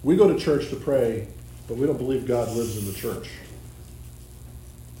We go to church to pray, but we don't believe God lives in the church.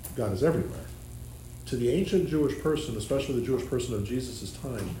 God is everywhere. To the ancient Jewish person, especially the Jewish person of Jesus'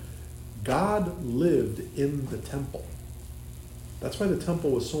 time, God lived in the temple. That's why the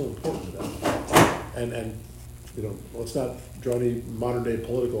temple was so important to them. And let's not draw any modern day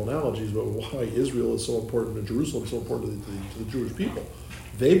political analogies, but why Israel is so important and Jerusalem is so important to the Jewish people.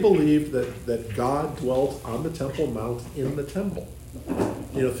 They believed that God dwelt on the Temple Mount in the temple.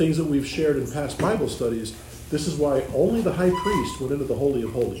 Things that we've shared in past Bible studies, this is why only the high priest went into the Holy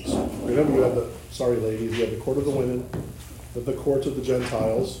of Holies. Remember, you have you have the court of the women, the court of the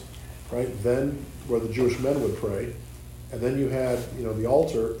Gentiles, right? Then where the Jewish men would pray. And then you had, the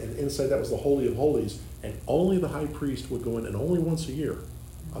altar, and inside that was the Holy of Holies, and only the high priest would go in, and only once a year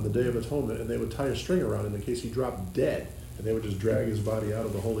on the Day of Atonement, and they would tie a string around him in case he dropped dead, and they would just drag his body out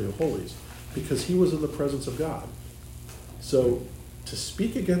of the Holy of Holies, because he was in the presence of God. So to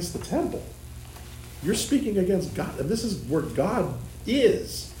speak against the temple, you're speaking against God, and this is where God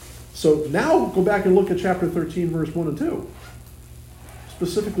is. So now go back and look at chapter 13, verse 1 and 2.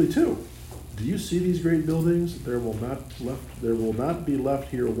 Specifically 2. Do you see these great buildings? There will not be left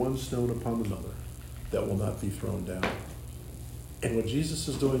here one stone upon another that will not be thrown down. And what Jesus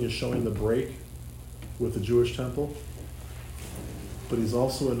is doing is showing the break with the Jewish temple, but he's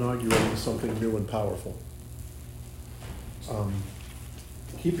also inaugurating something new and powerful.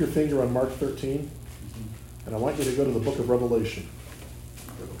 Keep your finger on Mark 13, and I want you to go to the book of Revelation.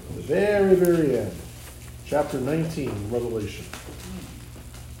 At the very, very end, chapter 19, Revelation.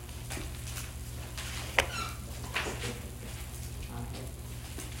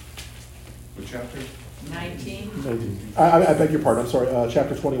 What chapter? 19. I beg your pardon. I'm sorry.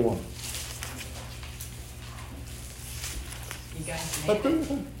 Chapter 21. You guys made it.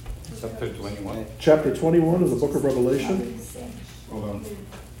 Chapter 21. Chapter 21 of the book of Revelation. Hold on.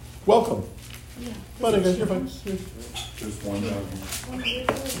 Welcome. Fine, guys. You're fine. There's one down.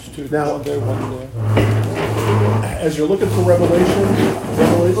 Now, as you're looking for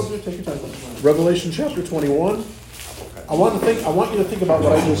Revelation, take your time. Revelation chapter 21. I want you to think about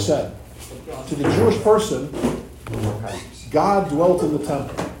what I just said. To the Jewish person, God dwelt in the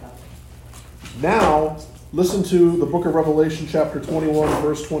temple. Now, listen to the book of Revelation, chapter 21,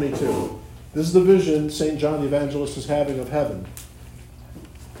 verse 22. This is the vision St. John the Evangelist is having of heaven.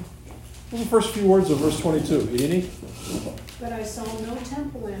 What are the first few words of verse 22? Edie? But I saw no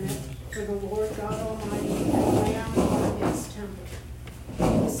temple in it, for the Lord God Almighty had Lamb on its temple.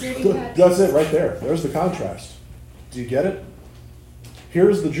 The city had... That's it right there. There's the contrast. Do you get it?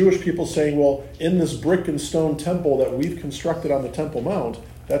 Here's the Jewish people saying, well, in this brick and stone temple that we've constructed on the Temple Mount,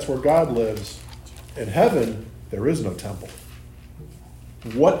 that's where God lives. In heaven, there is no temple.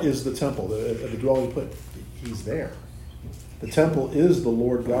 What is the temple? The dwelling place? He's there. The temple is the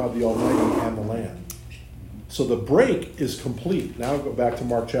Lord God, the Almighty, and the Lamb. So the break is complete. Now go back to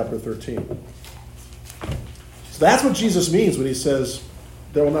Mark chapter 13. So that's what Jesus means when he says,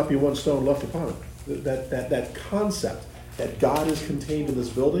 there will not be one stone left upon it. That concept that God is contained in this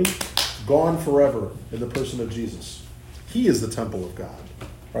building, gone forever in the person of Jesus. He is the temple of God.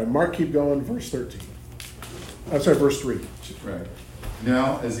 All right, Mark, keep going, verse 13. I'm sorry, verse 3. Right.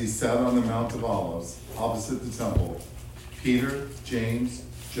 Now, as he sat on the Mount of Olives, opposite the temple, Peter, James,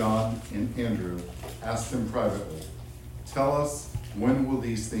 John, and Andrew asked him privately, "Tell us, when will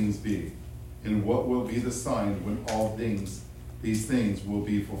these things be? And what will be the sign when all these things will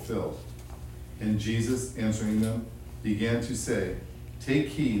be fulfilled?" And Jesus, answering them, began to say, "Take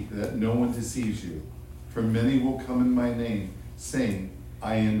heed that no one deceives you, for many will come in my name, saying,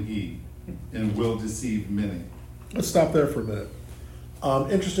 'I am he,' and will deceive many." Let's stop there for a minute.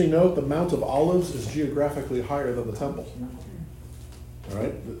 Interesting note, the Mount of Olives is geographically higher than the temple. All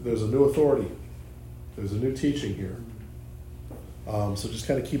right? There's a new authority. There's a new teaching here. So just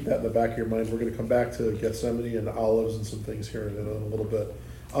kind of keep that in the back of your mind. We're going to come back to Gethsemane and olives and some things here in a little bit.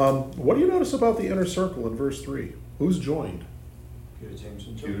 What do you notice about the inner circle in verse 3? Who's joined? Peter,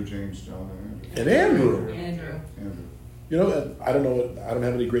 James, John, And Andrew. Andrew. You know, I don't know. I don't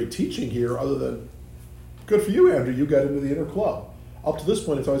have any great teaching here other than, good for you, Andrew. You got into the inner club. Up to this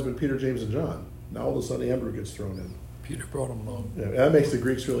point, it's always been Peter, James, and John. Now all of a sudden, Andrew gets thrown in. Peter brought him along. Yeah, and that makes the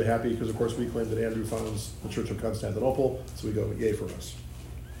Greeks really happy because, of course, we claim that Andrew founds the Church of Constantinople, so we go, yay for us.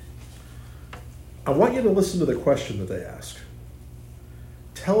 I want you to listen to the question that they ask.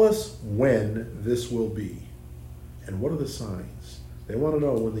 Tell us when this will be, and what are the signs? They want to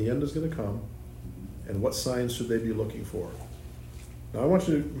know when the end is going to come, and what signs should they be looking for. Now,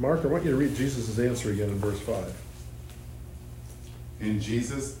 Mark, I want you to read Jesus' answer again in verse 5. And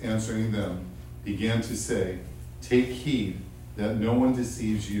Jesus, answering them, began to say, "Take heed that no one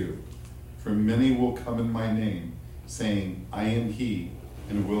deceives you. For many will come in my name, saying, I am he,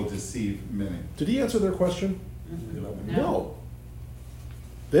 and will deceive many. Did he answer their question? No.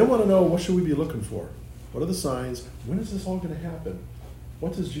 They want to know, what should we be looking for? What are the signs? When is this all going to happen?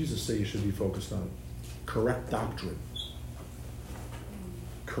 What does Jesus say you should be focused on? Correct doctrine.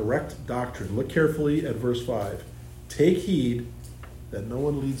 Correct doctrine. Look carefully at verse 5. Take heed that no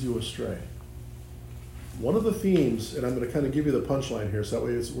one leads you astray. One of the themes, and I'm going to kind of give you the punchline here, so that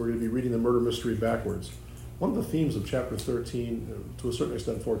way we're going to be reading the murder mystery backwards. One of the themes of chapter 13, to a certain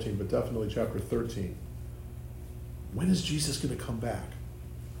extent 14, but definitely chapter 13. When is Jesus going to come back?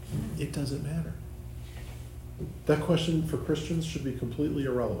 It doesn't matter. That question for Christians should be completely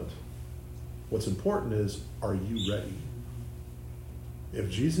irrelevant. What's important is, are you ready?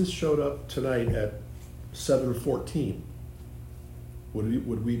 If Jesus showed up tonight at 7:14,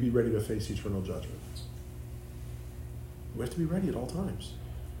 would we be ready to face eternal judgment? We have to be ready at all times.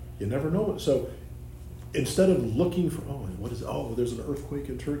 You never know. So instead of looking for, there's an earthquake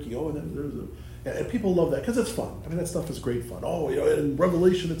in Turkey. Oh, and then there's a, and people love that because it's fun. I mean, that stuff is great fun. Oh, in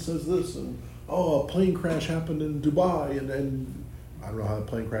Revelation it says this, and a plane crash happened in Dubai, and I don't know how the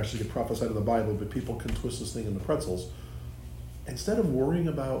plane crashes get prophesied in the Bible, but people can twist this thing into pretzels. Instead of worrying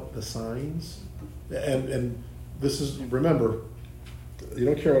about the signs, and this is, remember, you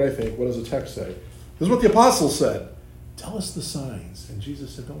don't care what I think. What does the text say? This is what the apostles said. Tell us the signs. And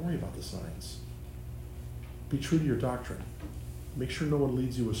Jesus said, don't worry about the signs. Be true to your doctrine. Make sure no one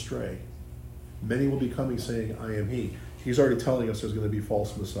leads you astray. Many will be coming saying, I am he. He's already telling us there's going to be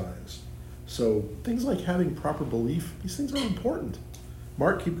false messiahs. So things like having proper belief, these things are important.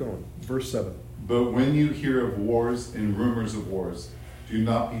 Mark, keep going. Verse 7. But when you hear of wars and rumors of wars, do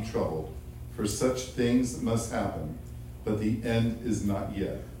not be troubled, for such things must happen, but the end is not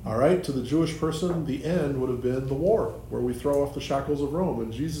yet. All right, to the Jewish person, the end would have been the war, where we throw off the shackles of Rome.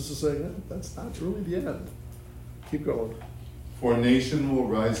 And Jesus is saying, that's not really the end. Keep going. For nation will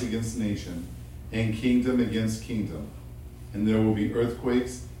rise against nation, and kingdom against kingdom. And there will be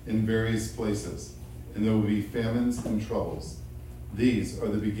earthquakes in various places, and there will be famines and troubles. These are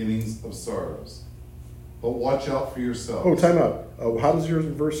the beginnings of sorrows. But watch out for yourselves. Oh, time out. How does your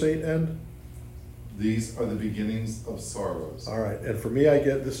verse 8 end? These are the beginnings of sorrows. All right, and for me, I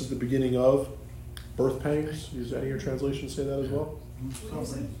get this is the beginning of birth pangs. Does any of your translations say that as well?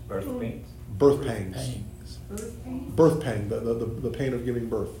 Birth pains. Birth pangs. Birth pain? Birth pang, the pain of giving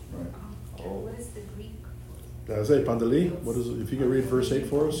birth. Right. What is the Greek? Pandali, what is it? If you can read verse 8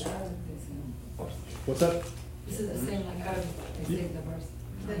 for us. What's that? This is the same like Arabic. They say the verse.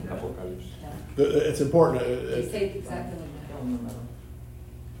 Apocalypse. Yeah. It's important. They say it exactly like that.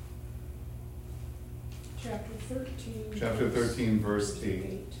 Chapter 13. Chapter 13, verse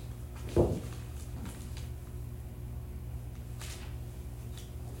 8.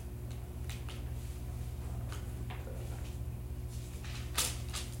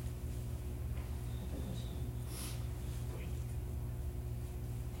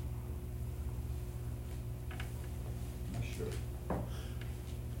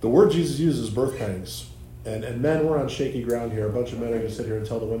 The word Jesus uses is birth pangs. And men, we're on shaky ground here. A bunch of men are going to sit here and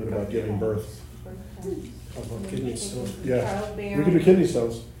tell the women about giving birth. Kidney stone. Yeah, we can do kidney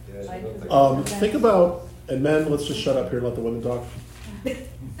stones. Think about, and men, let's just shut up here and let the women talk.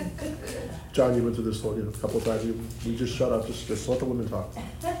 John, you went through this a couple of times. We just shut up, just let the women talk.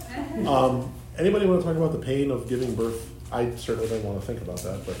 Anybody want to talk about the pain of giving birth? I certainly don't want to think about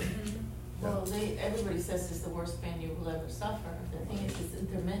that, but. Well, everybody says it's the worst pain you will ever suffer. The thing is, it's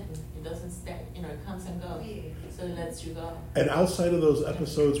intermittent. It doesn't stay. It comes and goes. So it lets you go. And outside of those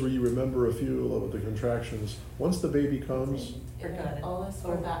episodes where you remember a few of the contractions, once the baby comes, Forgotten. All is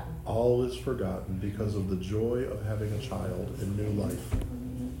forgotten. all is forgotten because of the joy of having a child in new life.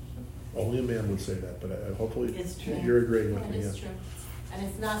 Only a man would say that, but hopefully It's true. you're agreeing with And me. it's true. And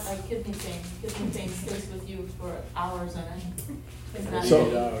it's not like kidney pain. Kidney pain stays with you for hours on end. It's not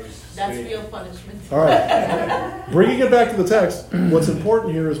So- that's real punishment. All right. Bringing it back to the text, what's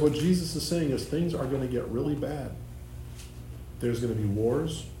important here is what Jesus is saying is things are going to get really bad. There's going to be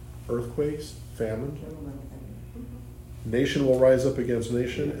wars, earthquakes, famine. Nation will rise up against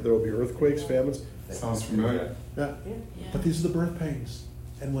nation. There will be earthquakes, famines. Sounds familiar. Yeah. Yeah. But these are the birth pains.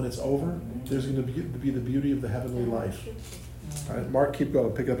 And when it's over, there's going to be the beauty of the heavenly life. All right, Mark, keep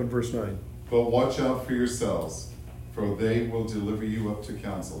going. Pick up in verse 9. But watch out for yourselves, for they will deliver you up to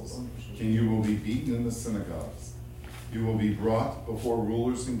councils, and you will be beaten in the synagogues. You will be brought before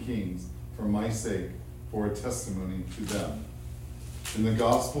rulers and kings for my sake, for a testimony to them. And the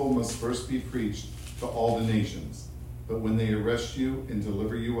gospel must first be preached to all the nations. But when they arrest you and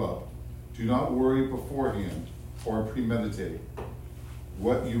deliver you up, do not worry beforehand or premeditate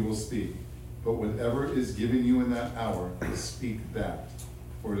what you will speak, but whatever is given you in that hour, speak that.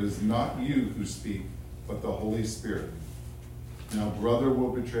 For it is not you who speak, but the Holy Spirit. Now brother will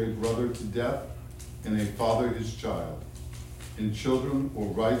betray brother to death, and a father his child. And children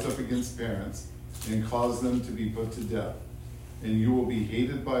will rise up against parents and cause them to be put to death. And you will be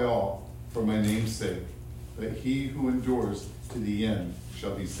hated by all for my name's sake, but he who endures to the end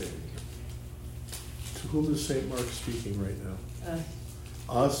shall be saved. To whom is St. Mark speaking right now?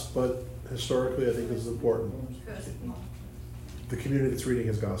 Us, but historically I think this is important. The community that's reading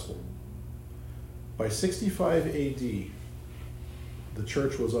his gospel. By 65 AD, the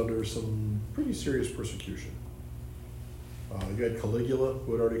church was under some pretty serious persecution. You had Caligula,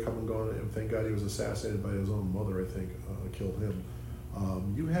 who had already come and gone, and thank God he was assassinated by his own mother, I think, killed him.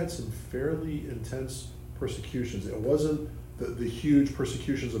 You had some fairly intense persecutions. It wasn't the huge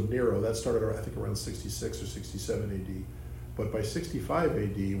persecutions of Nero. That started, I think, around 66 or 67 AD. But by 65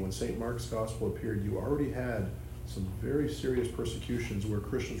 AD, when St. Mark's gospel appeared, you already had some very serious persecutions where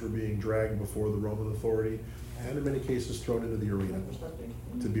Christians were being dragged before the Roman authority and in many cases thrown into the arena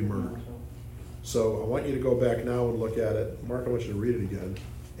to be murdered. So I want you to go back now and look at it. Mark, I want you to read it again.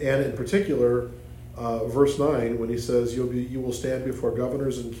 And in particular, verse 9, when he says, you will stand before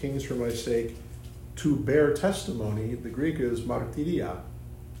governors and kings for my sake to bear testimony. The Greek is martyria.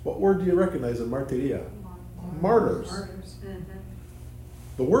 What word do you recognize in martyria? Martyrs.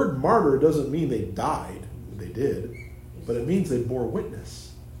 The word martyr doesn't mean they died. They did. But it means they bore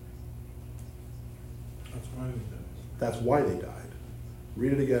witness. That's why we did. That's why they died.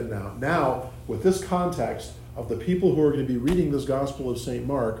 Read it again now. Now, with this context of the people who are going to be reading this Gospel of St.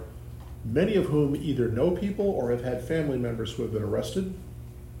 Mark, many of whom either know people or have had family members who have been arrested.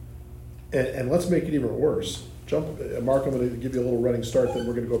 And let's make it even worse. Mark, I'm going to give you a little running start, then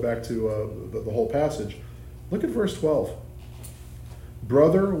we're going to go back to the whole passage. Look at verse 12.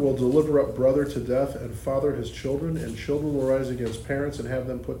 Brother will deliver up brother to death, and father his children, and children will rise against parents and have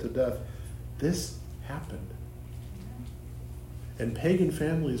them put to death. This happened. And pagan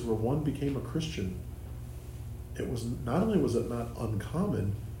families where one became a Christian, it was not only was it not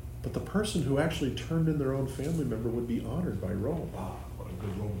uncommon, but the person who actually turned in their own family member would be honored by Rome. Ah, what a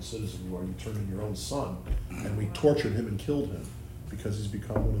good Roman citizen you are. You turned in your own son, and we tortured him and killed him because he's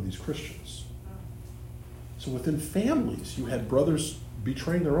become one of these Christians. So within families, you had brothers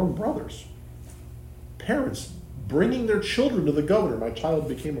betraying their own brothers. Parents bringing their children to the governor. My child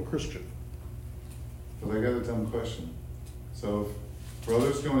became a Christian. But I got a dumb question. So if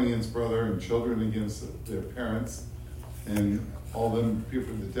brothers going against brother and children against their parents and all them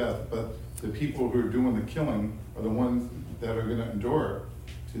people to death, but the people who are doing the killing are the ones that are going to endure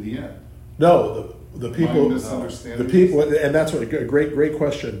to the end. No, the people, Am I misunderstanding the people, and that's what a great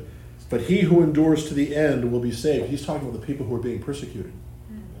question. But he who endures to the end will be saved. He's talking about the people who are being persecuted.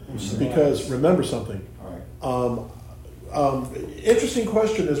 Because remember something. All right. Interesting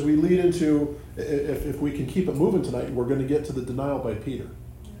question as we lead into, if we can keep it moving tonight, we're going to get to the denial by Peter.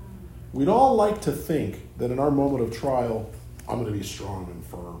 We'd all like to think that in our moment of trial, I'm going to be strong and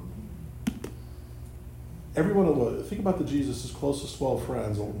firm. Everyone, think about Jesus' closest 12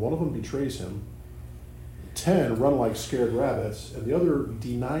 friends. One of them betrays him. 10 run like scared rabbits, and the other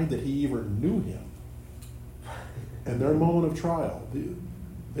denied that he even knew him. And their moment of trial,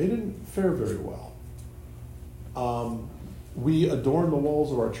 they didn't fare very well. We adorn the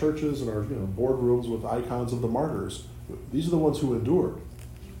walls of our churches and our boardrooms with icons of the martyrs. These are the ones who endured.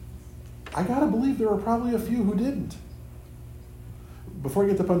 I gotta believe there are probably a few who didn't. Before I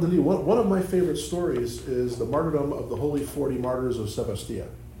get to Pandeli, one of my favorite stories is the martyrdom of the Holy 40 Martyrs of Sebastia.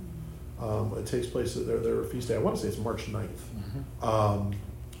 It takes place at their feast day. I want to say it's March 9th.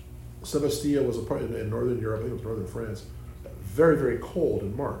 Sebastia was a part in northern Europe, I think it was northern France. Very, very cold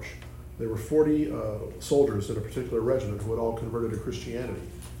in March. There were 40 soldiers in a particular regiment who had all converted to Christianity.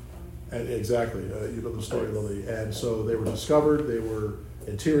 And exactly, you know the story, Lily. And so they were discovered, they were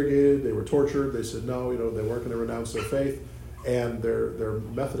interrogated, they were tortured. They said no, they weren't going to renounce their faith. And their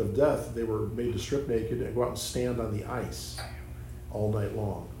method of death, they were made to strip naked and go out and stand on the ice all night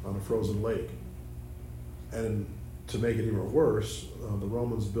long on a frozen lake. And to make it even worse, the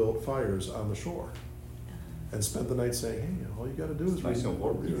Romans built fires on the shore and spent the night saying, hey, all you got to do is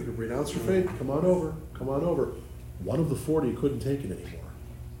renounce your faith, come on over. One of the 40 couldn't take it anymore,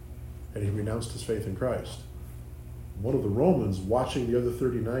 and he renounced his faith in Christ. One of the Romans, watching the other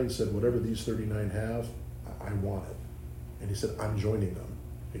 39, said, whatever these 39 have, I want it. And he said, I'm joining them.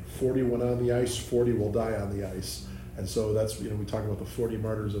 And 40 went on the ice, 40 will die on the ice. And so that's, we talk about the 40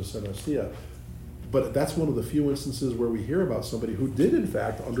 martyrs of Sebastia. But that's one of the few instances where we hear about somebody who did, in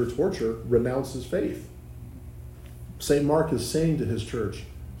fact, under torture, renounce his faith. St. Mark is saying to his church,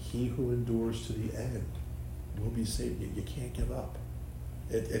 he who endures to the end will be saved. You can't give up.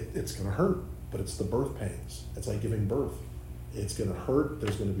 It's going to hurt, but it's the birth pains. It's like giving birth. It's going to hurt.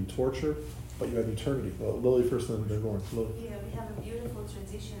 There's going to be torture, but you have eternity. Well, Lily first, then they're going. Lily. Yeah, we have a beautiful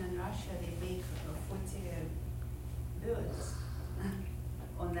tradition in Russia. They bake 40 birds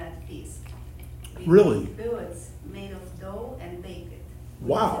on that feast. We Really? make birds made of dough and bake it.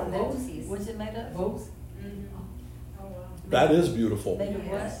 Wow. What's it made of? Both? Mhm. Oh, wow. That is beautiful. Made of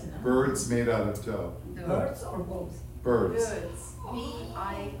Yes. what? Birds made out of dough. Birds or both? Birds. Birds.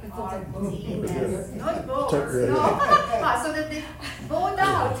 B-I-R-D-S. Yeah. Not boats. Talk- yeah, No. yeah. So that they bowed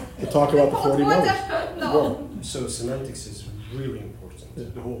out. To talk about the 40 Water. mothers. No. So semantics is really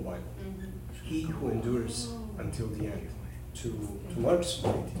important, the whole Bible. He who endures until the end. To Mark's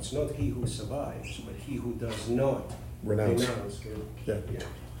point, it's not he who survives, but he who does not Renounce. him. Yeah.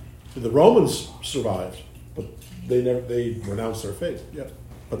 The Romans survived, but they renounced their faith. Yeah.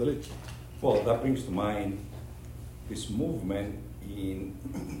 Padre. Well, that brings to mind this movement in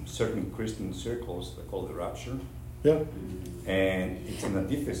certain Christian circles they call the rapture, Yeah. and it's an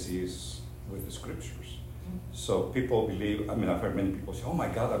antithesis with the scriptures. So people believe, I mean, I've heard many people say, oh my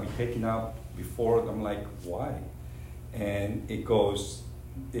God, I'll be taken out before. I'm like, why? And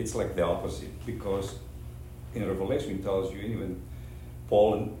it's like the opposite, because in Revelation it tells you, even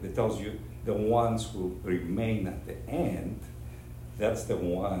Paul, it tells you the ones who remain at the end, that's the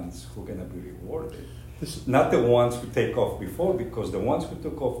ones who are going to be rewarded. Not the ones who take off before, because the ones who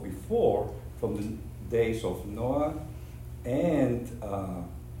took off before, from the days of Noah and,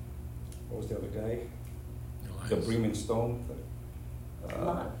 what was the other guy? The Brimming Stone?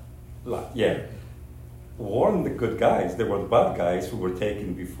 Lot, yeah. Weren't the good guys. They were the bad guys who were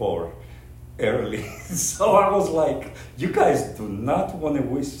taken before early. So I was like, you guys do not want to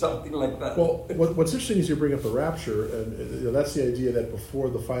wish something like that. Well, what's interesting is you bring up the rapture, and that's the idea that before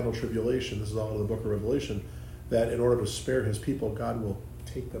the final tribulation, this is all in the book of Revelation, that in order to spare his people, God will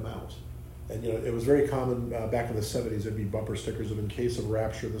take them out. And it was very common back in the 70s, there'd be bumper stickers of in case of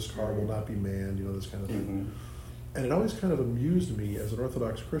rapture, this car will not be manned, this kind of thing. Mm-hmm. And it always kind of amused me as an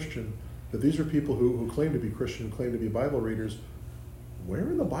Orthodox Christian that these are people who claim to be Christian, who claim to be Bible readers. Where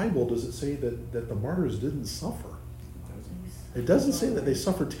in the Bible does it say that the martyrs didn't suffer? It doesn't say that they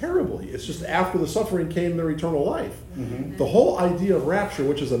suffered terribly. It's just after the suffering came their eternal life. Mm-hmm. The whole idea of rapture,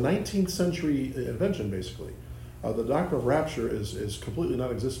 which is a 19th century invention basically, the doctrine of rapture is completely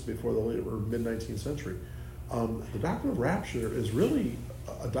non-existent before the late or mid-19th century. The doctrine of rapture is really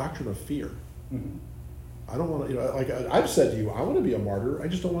a doctrine of fear. Mm-hmm. I don't want to, like I've said to you, I want to be a martyr. I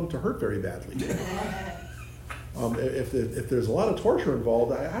just don't want it to hurt very badly. If there's a lot of torture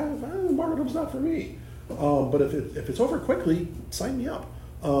involved, martyrdom's not for me. But if it's over quickly, sign me up.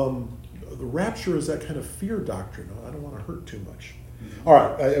 The rapture is that kind of fear doctrine. I don't want to hurt too much. All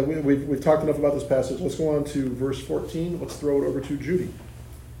right, we've talked enough about this passage. Let's go on to verse 14. Let's throw it over to Judy.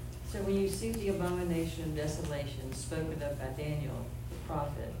 So when you see the abomination of desolation spoken of by Daniel the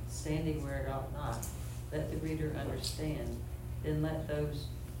prophet, standing where it ought not, let the reader understand. Then let those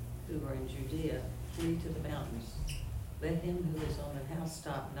who are in Judea flee to the mountains. Let him who is on the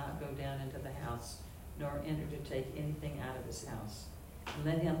housetop not go down into the house, nor enter to take anything out of his house. And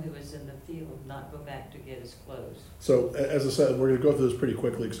let him who is in the field not go back to get his clothes. So, as I said, we're going to go through this pretty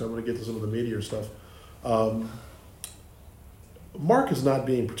quickly because I'm going to get to some of the meatier stuff. Mark is not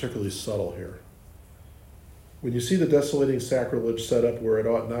being particularly subtle here. When you see the desolating sacrilege set up where it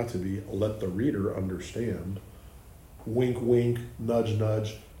ought not to be, let the reader understand. Wink, wink, nudge,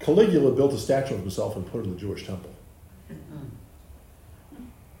 nudge. Caligula built a statue of himself and put it in the Jewish temple.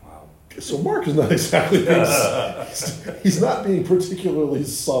 Wow. So Mark is not exactly being, he's not being particularly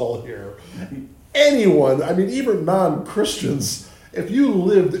subtle here. Anyone, I mean, even non-Christians, if you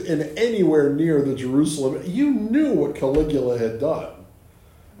lived in anywhere near the Jerusalem, you knew what Caligula had done.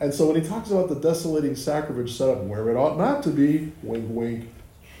 And so when he talks about the desolating sacrilege set up where it ought not to be, wink, wink,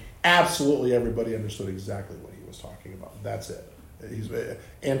 absolutely everybody understood exactly what he was talking about. That's it.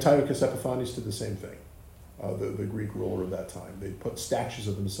 Antiochus Epiphanes did the same thing, the Greek ruler of that time. They put statues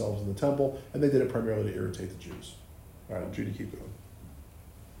of themselves in the temple, and they did it primarily to irritate the Jews. All right, Judy, keep going.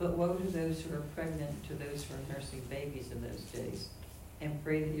 But woe to those who are pregnant, to those who are nursing babies in those days, and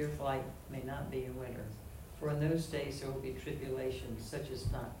pray that your flight may not be in winter. For in those days there will be tribulation, such as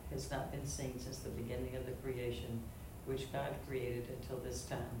has not been seen since the beginning of the creation, which God created until this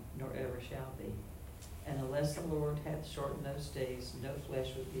time, nor ever shall be. And unless the Lord hath shortened those days, no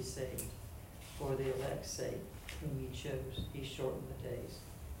flesh would be saved. For the elect's sake, whom he chose, he shortened the days.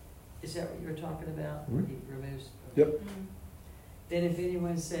 Is that what you were talking about? Where he removes? Yep. Then if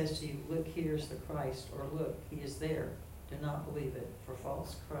anyone says to you, look, here is the Christ, or look, he is there, do not believe it, for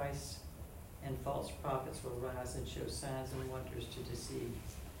false Christs and false prophets will rise and show signs and wonders to deceive,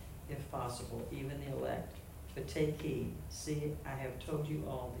 if possible, even the elect. But take heed, see, I have told you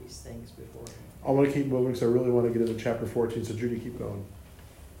all these things beforehand. I want to keep moving because I really want to get into chapter 14, so Judy, keep going.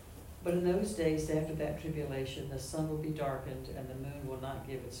 But in those days after that tribulation, the sun will be darkened, and the moon will not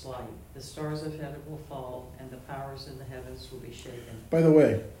give its light. The stars of heaven will fall, and the powers in the heavens will be shaken. By the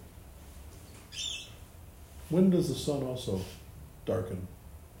way, when does the sun also darken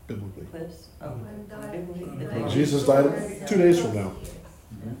biblically? Cliffs? Oh, When biblically, dark- Jesus died 2 days from now.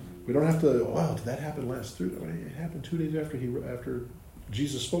 Yeah. We don't have to, wow, did that happen last through? It happened 2 days after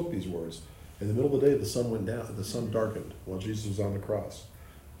Jesus spoke these words. In the middle of the day, the sun went down, the sun darkened while Jesus was on the cross.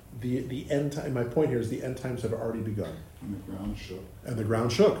 The end time, my point here is the end times have already begun. And the ground shook. And the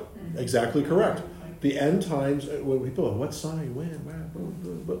ground shook. Exactly correct. The end times, when people go, what sign,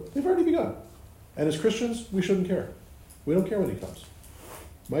 when, but they've already begun. And as Christians, we shouldn't care. We don't care when he comes.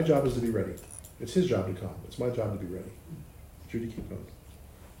 My job is to be ready. It's his job to come. It's my job to be ready. Judy, keep going.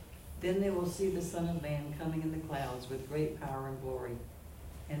 Then they will see the Son of Man coming in the clouds with great power and glory.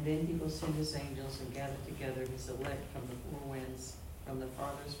 And then he will send his angels and gather together his elect from the four winds, from the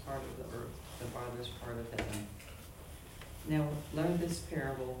farthest part of the earth, the farthest part of heaven. Now learn this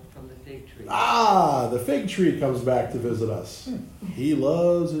parable from the fig tree. Ah, the fig tree comes back to visit us. He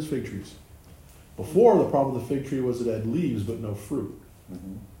loves his fig trees. Before, the problem with the fig tree was it had leaves but no fruit.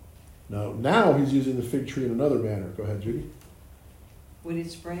 Now he's using the fig tree in another manner. Go ahead, Judy. When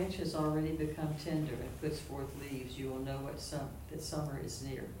its branch has already become tender and puts forth leaves, you will know that summer is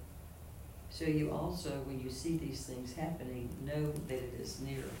near. So you also, when you see these things happening, know that it is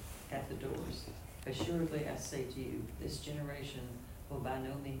near, at the doors. Assuredly, I say to you, this generation will by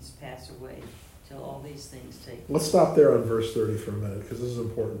no means pass away till all these things take place. Let's stop there on verse 30 for a minute, because this is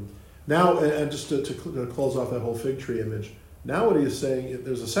important. Now, and just to close off that whole fig tree image, now what he is saying,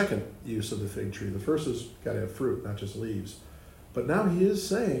 there's a second use of the fig tree. The first is got to have fruit, not just leaves. But now he is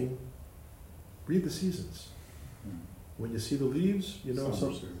saying, read the seasons. When you see the leaves, you know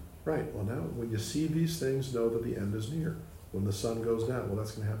something. Right. Well, now when you see these things, know that the end is near. When the sun goes down, well,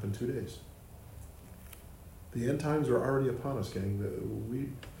 that's going to happen in 2 days. The end times are already upon us, gang.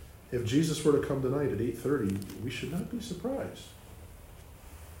 If Jesus were to come tonight at 8:30, we should not be surprised.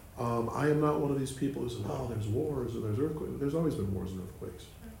 I am not one of these people who says, "Oh, there's wars and there's earthquakes." There's always been wars and earthquakes.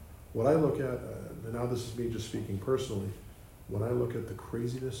 What I look at, and now this is me just speaking personally, when I look at the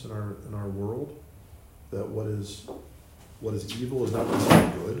craziness in our world, that what is evil is not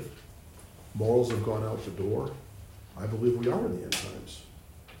necessarily good, morals have gone out the door. I believe we are in the end times,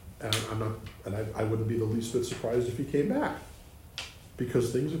 and I wouldn't be the least bit surprised if he came back,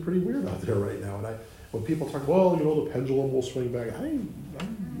 because things are pretty weird out there right now. And when people talk, well, the pendulum will swing back. I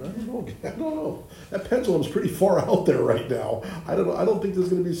don't know. That pendulum's pretty far out there right now. I don't think there's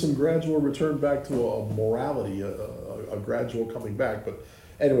going to be some gradual return back to a morality, a gradual coming back. But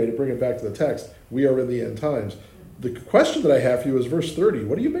anyway, to bring it back to the text, we are in the end times. The question that I have for you is verse 30.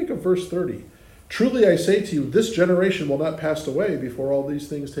 What do you make of verse 30? Truly I say to you, this generation will not pass away before all these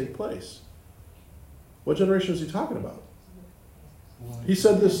things take place. What generation is he talking about? He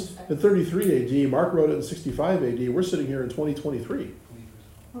said this in 33 AD. Mark wrote it in 65 AD. We're sitting here in 2023.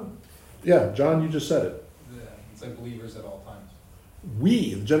 Yeah, John, you just said it. Yeah, it's like believers at all times.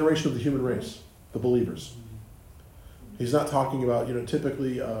 We, the generation of the human race, the believers. He's not talking about,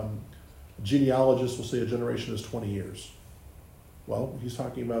 typically genealogists will say a generation is 20 years. Well, he's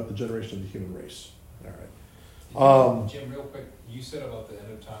talking about the generation of the human race. All right. Jim, real quick, you said about the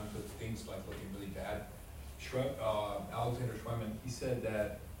end of times with things like looking really bad. Alexander Schweman, he said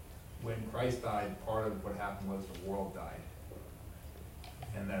that when Christ died, part of what happened was the world died,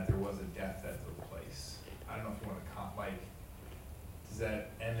 and that there was a death that took place. I don't know if you want to does that?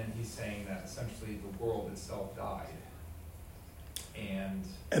 And then he's saying that essentially the world itself died, and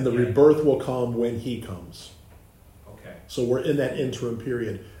the rebirth will come when he comes. Okay. So we're in that interim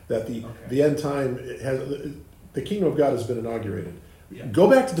period that the end time the kingdom of God has been inaugurated. Yeah. Go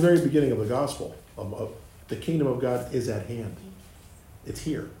back to the very beginning of the gospel. The kingdom of God is at hand. It's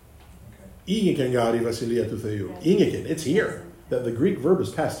here. Ingeken gari vasilia tu theou. Ingeken, it's here. The Greek verb is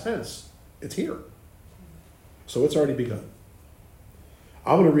past tense. It's here. So it's already begun.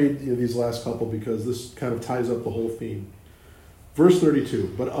 I'm going to read these last couple because this kind of ties up the whole theme. Verse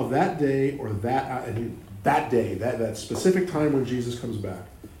 32, but of that day, or that specific time when Jesus comes back,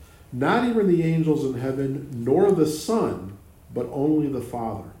 not even the angels in heaven, nor the Son, but only the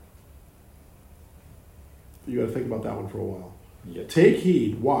Father. You got to think about that one for a while. Yeah. Take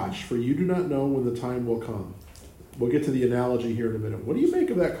heed, watch, for you do not know when the time will come. we'll get to the analogy here in a minute. What do you make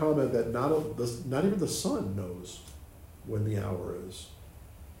of that comment that not even the Son knows when the hour is?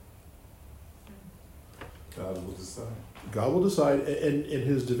 God will decide. God will decide, and in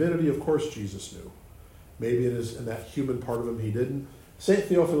his divinity, of course, Jesus knew. Maybe in that human part of him, he didn't. Saint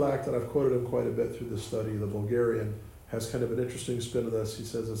Theophylact, and I've quoted him quite a bit through this study, the Bulgarian, has kind of an interesting spin of this. He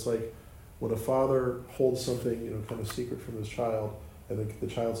says it's like when a father holds something, kind of secret from his child, and the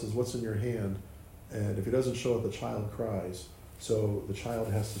child says, "What's in your hand?" And if he doesn't show it, the child cries. So the child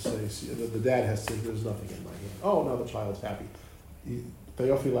has to say, the dad has to say, "There's nothing in my hand." Oh, now the child's happy.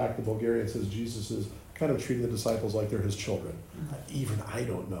 Theophylact, the Bulgarian, says Jesus is kind of treating the disciples like they're his children. Even I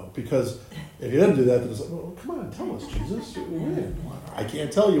don't know. Because if he doesn't do that, then it's like, "Oh, come on, tell us, Jesus. I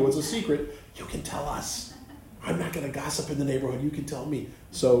can't tell you what's a secret. You can tell us. I'm not going to gossip in the neighborhood. You can tell me."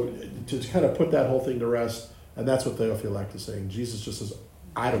 So to kind of put that whole thing to rest, and that's what Theophylact is saying. Jesus just says,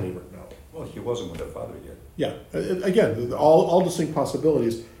 "I don't even know." Well, he wasn't with the Father yet. Yeah. Again, all distinct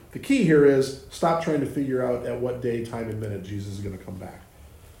possibilities. The key here is stop trying to figure out at what day, time, and minute Jesus is going to come back.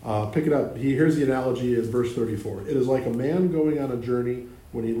 Pick it up. Here's the analogy in verse 34. "It is like a man going on a journey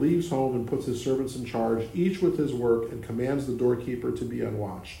when he leaves home and puts his servants in charge, each with his work, and commands the doorkeeper to be on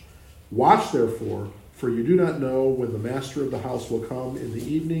watch. Watch, therefore, for you do not know when the master of the house will come, in the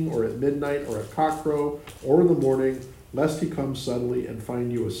evening, or at midnight, or at cockcrow, or in the morning, lest he come suddenly and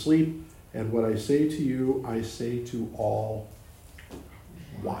find you asleep. And what I say to you, I say to all,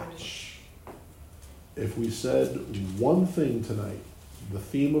 watch." If we said one thing tonight, the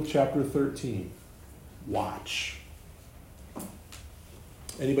theme of chapter 13, watch.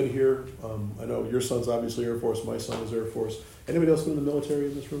 Anybody here? I know your son's obviously Air Force, my son is Air Force. Anybody else in the military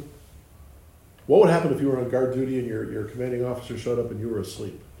in this room? What would happen if you were on guard duty and your commanding officer showed up and you were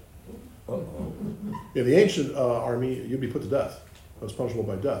asleep? Uh-oh. In the ancient army, you'd be put to death. It was punishable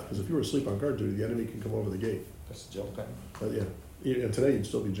by death, because if you were asleep on guard duty, the enemy can come over the gate. That's jail time. Yeah. And today you'd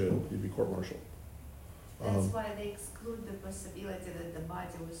still be jailed. You'd be court-martialed. That's why they exclude the possibility that the body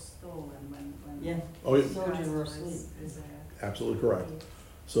was stolen when. Yeah. Oh, yeah. Soldiers were asleep. Absolutely correct.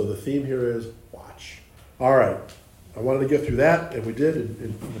 So the theme here is watch. All right. I wanted to get through that, and we did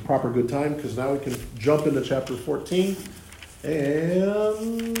in the proper good time, because now we can jump into chapter 14.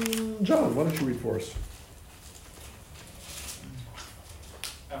 And John, why don't you read for us?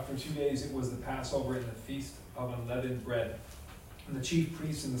 After 2 days, it was the Passover and the feast of unleavened bread. And the chief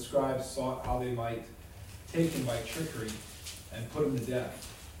priests and the scribes sought how they might take him by trickery and put him to death.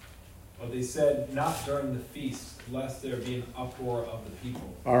 But they said, "Not during the feast, lest there be an uproar of the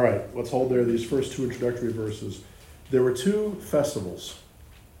people." All right, let's hold there these first two introductory verses. There were two festivals,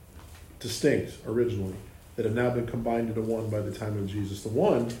 distinct originally, that have now been combined into one by the time of Jesus. The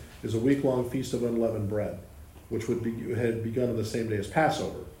one is a week-long feast of unleavened bread, which had begun on the same day as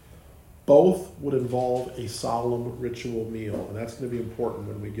Passover. Both would involve a solemn ritual meal, and that's going to be important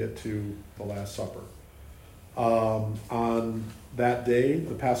when we get to the Last Supper. On that day,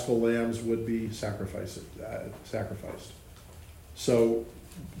 the Paschal lambs would be sacrificed. So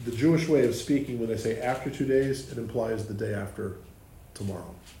the Jewish way of speaking, when they say after 2 days, it implies the day after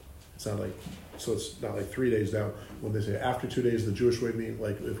tomorrow. It's not like, so it's not like 3 days down. When they say after 2 days, the Jewish way means,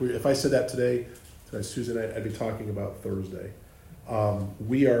 like if I said that today, tonight's Tuesday night, I'd be talking about Thursday.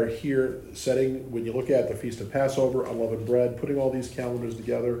 We are here setting, when you look at the Feast of Passover, unleavened bread, putting all these calendars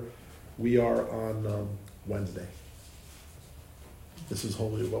together, we are on Wednesday. This is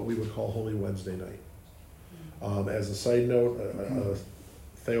what we would call Holy Wednesday night. As a side note,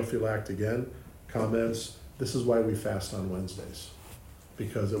 Theophylact again comments, this is why we fast on Wednesdays,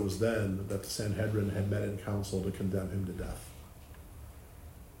 because it was then that the Sanhedrin had met in council to condemn him to death.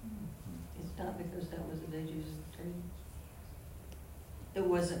 It's not because that was the day Jesus betrayed. It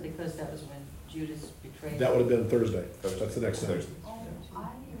wasn't because that was when Judas betrayed. That would have been Thursday. That's the next Thursday. Oh, I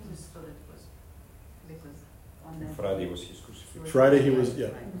understood it was because on that. Friday was his crucifixion. Friday he was,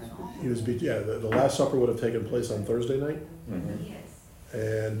 Right. the Last Supper would have taken place on Thursday night. Mhm. Yes.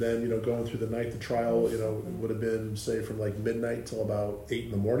 And then, going through the night, the trial, would have been, say, from like midnight till about 8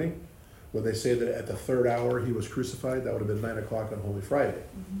 in the morning. When they say that at the third hour he was crucified, that would have been 9 o'clock on Holy Friday.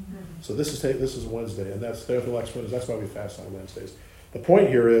 So this is Wednesday, and that's Theophilact's Wednesday. That's why we fast on Wednesdays. The point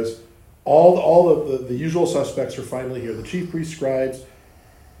here is, all of the usual suspects are finally here. The chief priests, scribes,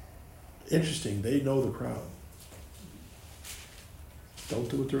 interesting, they know the crowd. Don't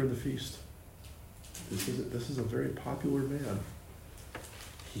do it during the feast. This is a very popular man.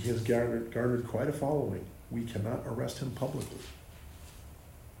 He has garnered quite a following. We cannot arrest him publicly.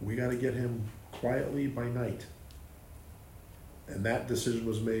 We got to get him quietly by night. And that decision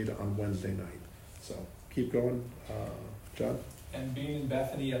was made on Wednesday night. So keep going, John. And being in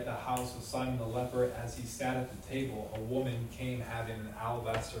Bethany at the house of Simon the leper, as he sat at the table, a woman came having an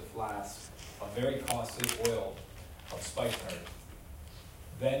alabaster flask of very costly oil of spikenard.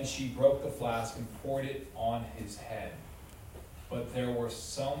 Then she broke the flask and poured it on his head. But there were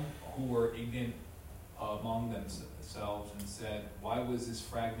some who were ignorant among themselves and said, "Why was this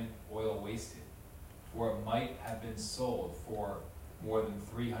fragment oil wasted? For it might have been sold for more than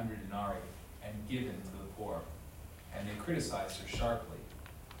 300 denarii and given to the poor." And they criticized her sharply.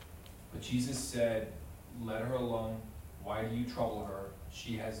 But Jesus said, "Let her alone. Why do you trouble her?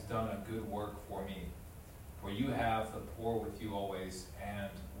 She has done a good work for me. For you have the poor with you always, and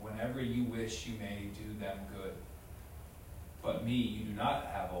whenever you wish you may do them good. But me you do not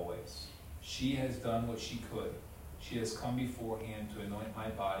have always. She has done what she could. She has come beforehand to anoint my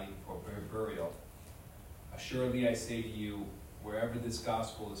body for burial. Assuredly I say to you, wherever this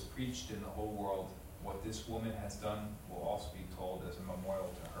gospel is preached in the whole world, what this woman has done will also be told as a memorial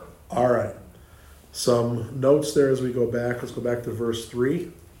to her." All right. Some notes there as we go back. Let's go back to verse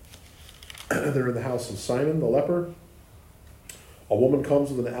 3. They're in the house of Simon the leper. A woman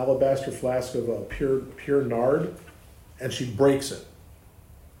comes with an alabaster flask of pure nard, and she breaks it.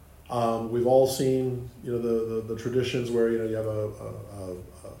 We've all seen, the traditions where you have a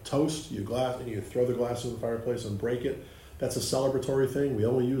toast, you throw the glass in the fireplace and break it. That's a celebratory thing. We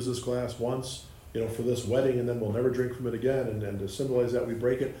only use this glass once, for this wedding, and then we'll never drink from it again. And to symbolize that, we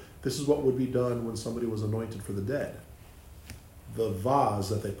break it. This is what would be done when somebody was anointed for the dead. The vase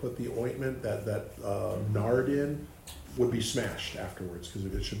that they put the ointment, that nard in, would be smashed afterwards because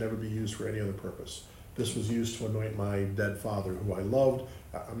it should never be used for any other purpose. This was used to anoint my dead father, who I loved.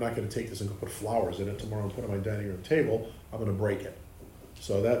 I'm not going to take this and go put flowers in it tomorrow and put it on my dining room table. I'm going to break it.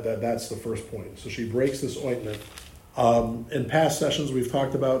 So that's the first point. So she breaks this ointment. In past sessions, we've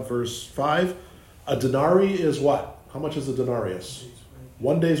talked about verse 5. A denarii is what? How much is a denarius?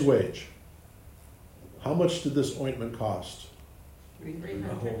 1 day's wage. How much did this ointment cost? A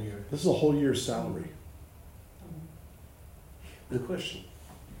whole year. This is a whole year's salary. The question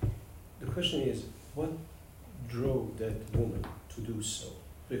is, what drove that woman to do so?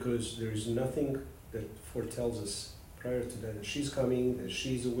 Because there is nothing that foretells us prior to that she's coming, that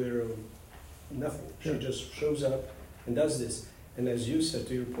she's aware of, nothing. She just shows up and does this. And as you said,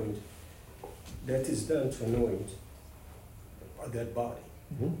 to your point, that is done to anoint a dead body.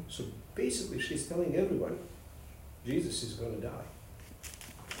 Mm-hmm. So basically she's telling everyone, Jesus is going to die.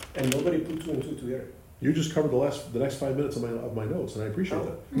 And nobody put 2 and 2 together. You just covered the next 5 minutes of my notes, and I appreciate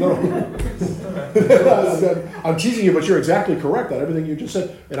that. No. I'm teasing you, but you're exactly correct on everything you just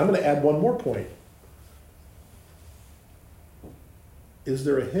said. And I'm going to add one more point. Is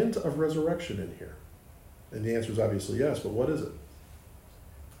there a hint of resurrection in here? And the answer is obviously yes, but what is it?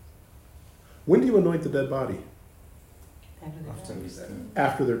 When do you anoint the dead body?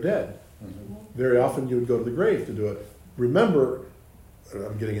 After they're dead. Mm-hmm. Very often you would go to the grave to do it. Remember,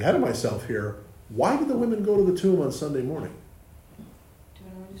 I'm getting ahead of myself here, why did the women go to the tomb on Sunday morning?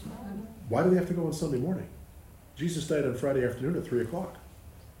 Why do they have to go on Sunday morning? Jesus died on Friday afternoon at 3 o'clock.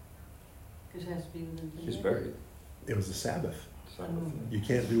 Because it has to be within the He's day. buried. It was the Sabbath. Sabbath. You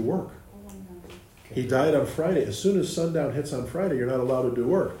can't do work. He died on Friday. As soon as sundown hits on Friday, you're not allowed to do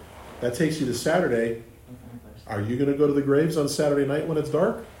work. That takes you to Saturday. Are you going to go to the graves on Saturday night when it's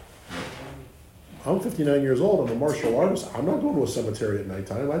dark? I'm 59 years old. I'm a martial artist. I'm not going to a cemetery at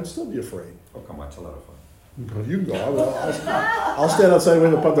nighttime. I'd still be afraid. Oh, come on, it's a lot of fun. You can go. I'll stand outside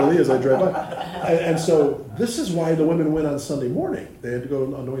waiting for Pandali as I drive by. And so this is why the women went on Sunday morning. They had to go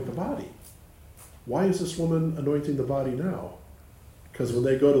anoint the body. Why is this woman anointing the body now? Because when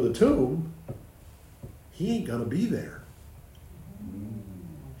they go to the tomb, he ain't going to be there.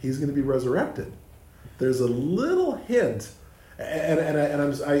 He's going to be resurrected. There's a little hint, and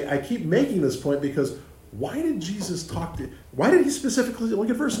I keep making this point because why did Jesus why did he specifically, look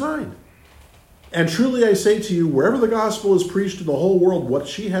at verse 9. And truly I say to you, wherever the gospel is preached in the whole world, what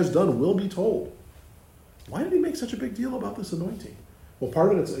she has done will be told. Why did he make such a big deal about this anointing? Well,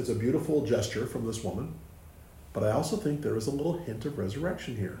 part of it, it's a beautiful gesture from this woman, but I also think there is a little hint of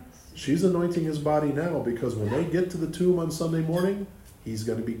resurrection here. She's anointing his body now because when they get to the tomb on Sunday morning, he's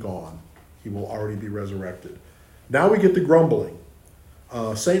going to be gone. He will already be resurrected. Now we get the grumbling.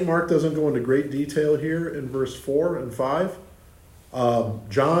 St. Mark doesn't go into great detail here in verse 4 and 5.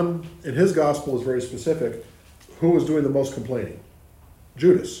 John, in his gospel, is very specific. Who was doing the most complaining?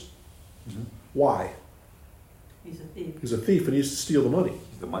 Judas. Mm-hmm. Why? He's a thief. He was a thief and he used to steal the money.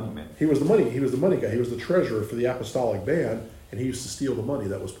 He's the money man. He was the money guy. He was the treasurer for the apostolic band, and he used to steal the money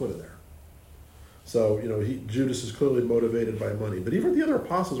that was put in there. So, Judas is clearly motivated by money. But even the other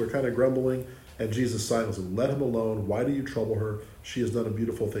apostles are kind of grumbling. And Jesus silenced him. Let him alone. Why do you trouble her? She has done a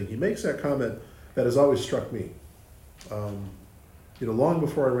beautiful thing. He makes that comment that has always struck me. Long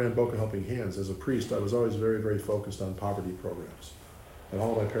before I ran Boca Helping Hands, as a priest, I was always very, very focused on poverty programs. And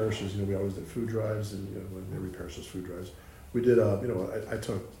all of my parishes, we always did food drives, and every parish does food drives. We did, I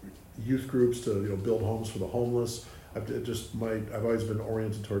took youth groups to, build homes for the homeless. I've always been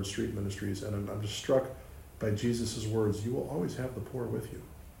oriented towards street ministries, and I'm just struck by Jesus' words, you will always have the poor with you.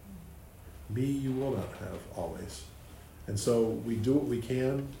 Me you will not have always. And so we do what we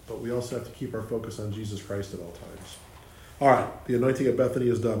can, but we also have to keep our focus on Jesus Christ at all times. All right, the anointing of Bethany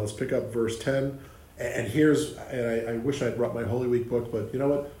is done. Let's pick up verse 10. And I wish I'd brought my Holy Week book, but you know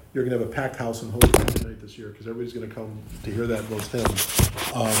what? You're going to have a packed house on Holy Week night this year because everybody's going to come to hear those hymns.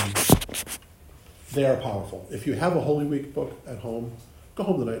 They are powerful. If you have a Holy Week book at home, go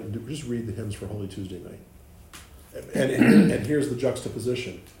home tonight and just read the hymns for Holy Tuesday night. And here's the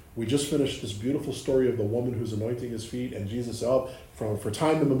juxtaposition. We just finished this beautiful story of the woman who's anointing his feet, and Jesus said, for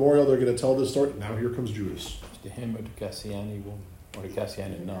time immemorial, they're going to tell this story. Now here comes Judas. The hymn of the Cassiani woman, or the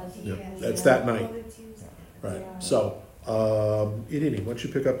Cassiani nun. Yeah, that's that night. Right. So, Irini, why don't you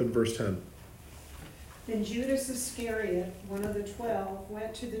pick up in verse 10? Then Judas Iscariot, one of the 12,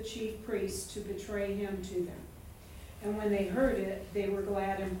 went to the chief priests to betray him to them. And when they heard it, they were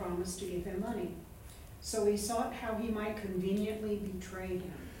glad and promised to give him money. So he sought how he might conveniently betray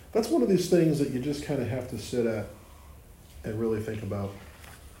him. That's one of these things that you just kind of have to sit at and really think about.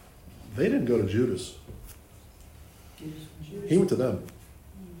 They didn't go to Judas. He went to them.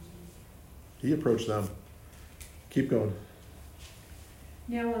 He approached them. Keep going.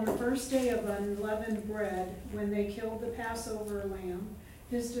 Now on the first day of unleavened bread, when they killed the Passover lamb,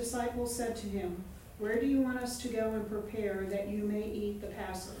 his disciples said to him, "Where do you want us to go and prepare that you may eat the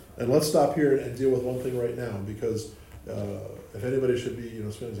Passover?" And let's stop here and deal with one thing right now, because if anybody should be,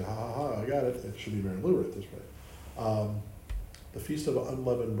 saying, ha ha ha, I got it, it should be Mary Lou at this point. The Feast of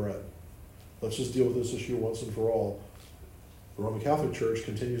Unleavened Bread. Let's just deal with this issue once and for all. The Roman Catholic Church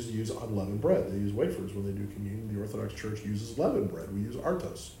continues to use unleavened bread. They use wafers when they do communion. The Orthodox Church uses leavened bread. We use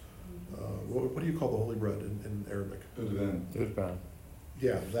artos. What do you call the holy bread in Arabic? Urban.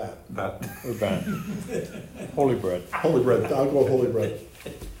 Yeah, that. Urban. Holy bread. Holy bread. I'll go with holy bread.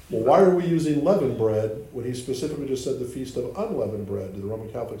 Well, why are we using leavened bread when he specifically just said the Feast of Unleavened Bread? Do the Roman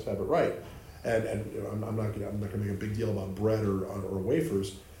Catholics have it right? And I'm not going to make a big deal about bread or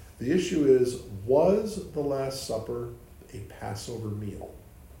wafers. The issue is, was the Last Supper a Passover meal?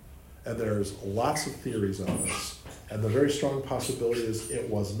 And there's lots of theories on this. And the very strong possibility is it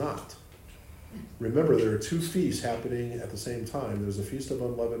was not. Remember, there are two feasts happening at the same time. There's the Feast of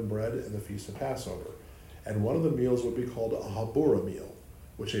Unleavened Bread and the Feast of Passover. And one of the meals would be called a habura meal,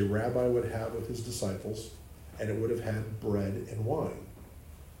 which a rabbi would have with his disciples, and it would have had bread and wine.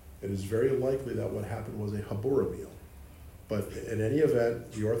 It is very likely that what happened was a habura meal. But in any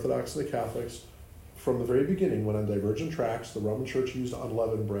event, the Orthodox and the Catholics, from the very beginning, went on divergent tracks. The Roman Church used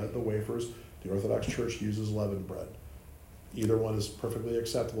unleavened bread, the wafers. The Orthodox Church uses leavened bread. Either one is perfectly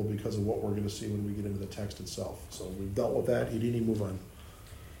acceptable because of what we're going to see when we get into the text itself. So we've dealt with that. Irini, move on.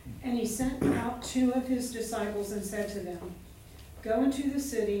 And he sent out 2 of his disciples and said to them, "Go into the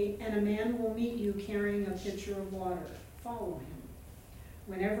city, and a man will meet you carrying a pitcher of water. Follow him.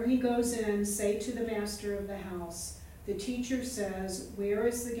 Whenever he goes in, say to the master of the house, 'The teacher says, where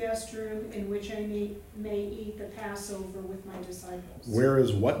is the guest room in which I may eat the Passover with my disciples?'" Where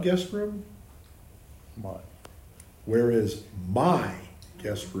is what guest room? My. Where is my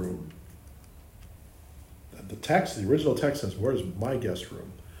guest room? The original text says, where is my guest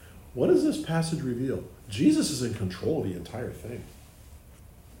room? What does this passage reveal? Jesus is in control of the entire thing.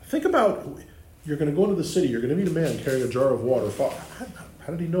 Think about, you're going to go into the city, you're going to meet a man carrying a jar of water.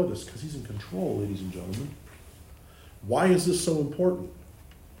 How did he know this? Because he's in control, ladies and gentlemen. Why is this so important?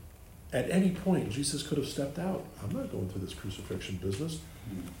 At any point, Jesus could have stepped out. I'm not going through this crucifixion business.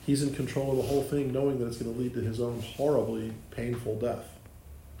 He's in control of the whole thing, knowing that it's going to lead to his own horribly painful death.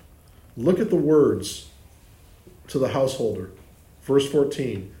 Look at the words to the householder. Verse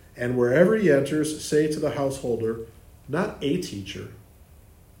 14, "And wherever he enters, say to the householder," not a teacher,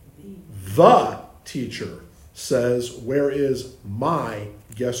 the teacher says, "Where is my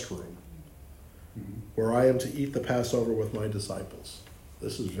guest room, where I am to eat the Passover with my disciples?"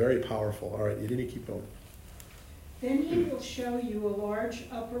 This is very powerful. All right, you need to keep going. "Then he will show you a large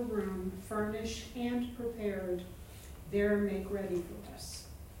upper room, furnished and prepared. There make ready for us."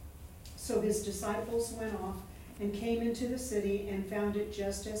 So his disciples went off and came into the city and found it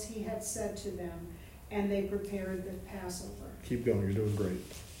just as he had said to them, and they prepared the Passover. Keep going, you're doing great.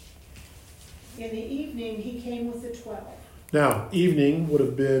 In the evening he came with the 12. Now, evening would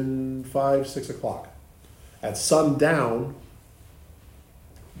have been 5, 6 o'clock. At sundown,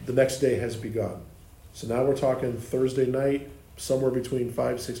 the next day has begun. So now we're talking Thursday night, somewhere between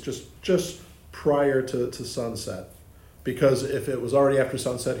 5, 6, just prior to sunset. Because if it was already after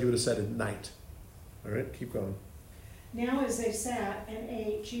sunset, he would have said at night. All right, keep going. Now as they sat and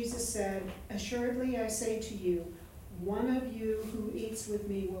ate, Jesus said, "Assuredly I say to you, one of you who eats with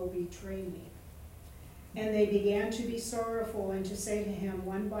me will betray me." And they began to be sorrowful and to say to him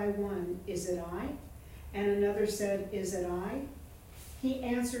one by one, "Is it I?" And another said, "Is it I?" He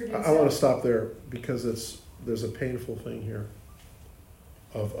answered and I said, want to stop there because there's a painful thing here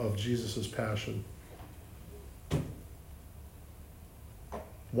of Jesus' passion.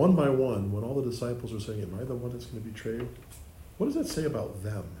 One by one, when all the disciples are saying, "Am I the one that's going to be betrayed?" What does that say about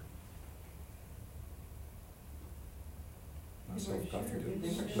them? Not self-confident, They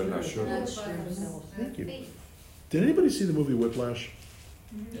were but not sure. sure. Not sure themselves. Thank you. Did anybody see the movie Whiplash?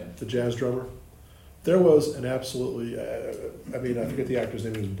 Yeah. The jazz drummer? There was an absolutely, I forget the actor's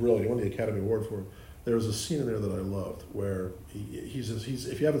name, he was brilliant, he won the Academy Award for it. There was a scene in there that I loved where he's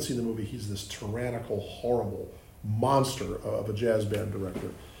if you haven't seen the movie, he's this tyrannical, horrible monster of a jazz band director.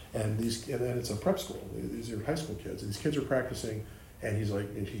 And it's a prep school, these are high school kids, and these kids are practicing, and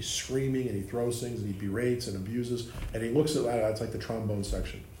he's screaming, and he throws things, and he berates and abuses, and he looks at that, it's like the trombone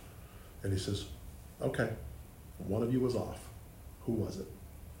section, and he says, "Okay, one of you was off. Who was it?"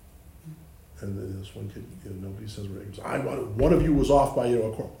 And then this one kid, nobody says what he goes, "One of you was off by,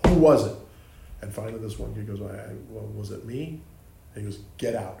 who was it?" And finally this one kid goes, "Well, was it me?" And he goes,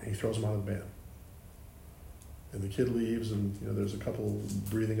 "Get out." And he throws him out of the band. And the kid leaves, and there's a couple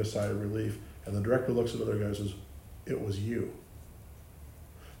breathing a sigh of relief, and the director looks at the other guy and says, "It was you."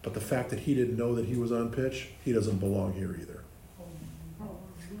 But the fact that he didn't know that he was on pitch, he doesn't belong here either.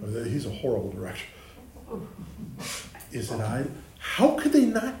 He's a horrible director. Is it I? How could they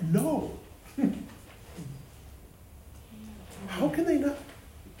not know? How can they not?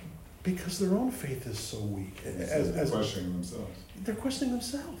 Because their own faith is so weak. They're questioning themselves. They're questioning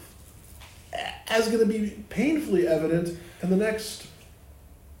themselves. As going to be painfully evident in the next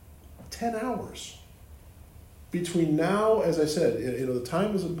 10 hours. Between now, as I said, the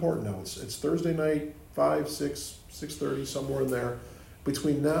time is important now. It's Thursday night, 5, 6, 6:30, somewhere in there.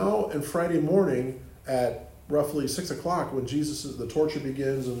 Between now and Friday morning at roughly 6 o'clock, when the torture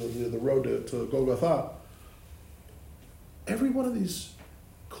begins and the road to Golgotha, every one of these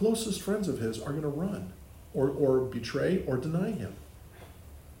closest friends of his are going to run or betray or deny him.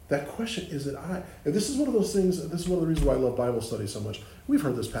 That question, is it I? And this is one of those things, this is one of the reasons why I love Bible study so much. We've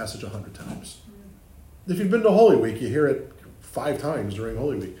heard this passage 100 times. If you've been to Holy Week, you hear it 5 times during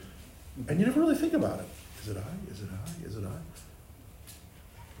Holy Week. And you never really think about it. Is it I? Is it I? Is it I?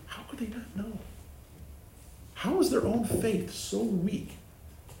 How could they not know? How is their own faith so weak?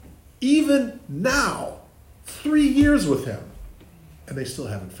 Even now, 3 years with him, and they still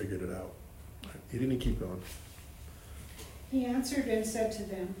haven't figured it out. He didn't keep going. He answered and said to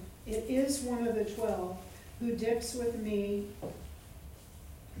them, "It is one of the 12 who dips with me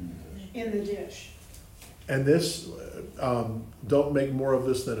in the dish." And this, don't make more of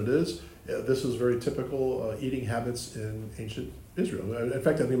this than it is. This is very typical eating habits in ancient Israel. In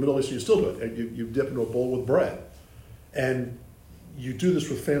fact, in the Middle East, you still do it. You dip into a bowl with bread. And you do this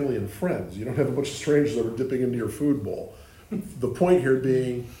with family and friends. You don't have a bunch of strangers that are dipping into your food bowl. The point here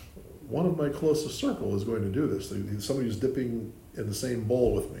being, one of my closest circle is going to do this. Somebody who's dipping in the same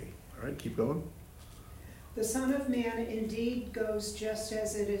bowl with me. All right, keep going. "The Son of Man indeed goes just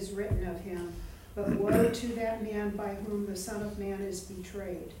as it is written of him, but woe to that man by whom the Son of Man is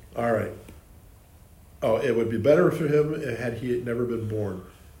betrayed." All right. Oh, it would be better for him had he never been born.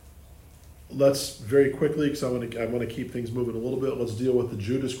 Let's very quickly, because I want to keep things moving a little bit. Let's deal with the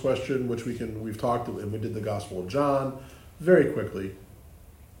Judas question, which we've talked, and we did the Gospel of John very quickly.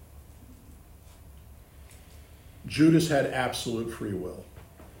 Judas had absolute free will.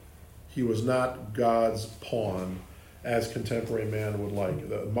 He was not God's pawn, as contemporary man would like.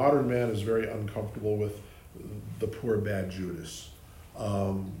 The modern man is very uncomfortable with the poor, bad Judas.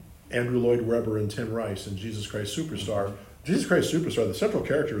 Andrew Lloyd Webber and Tim Rice in Jesus Christ Superstar. Jesus Christ Superstar, the central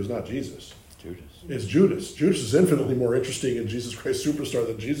character is not Jesus. Judas. It's Judas. Judas is infinitely more interesting in Jesus Christ Superstar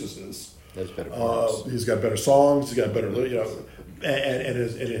than Jesus is. That's better parts. He's got better songs. He's got better, and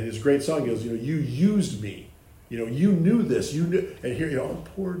his great song is, you used me. You knew this. You knew, and here, oh,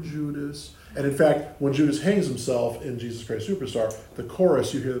 poor Judas. And in fact, when Judas hangs himself in Jesus Christ Superstar, the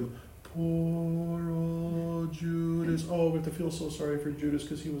chorus, you hear them, "Poor old Judas." Oh, we have to feel so sorry for Judas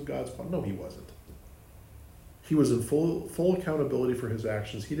because he was God's pawn. No, he wasn't. He was in full accountability for his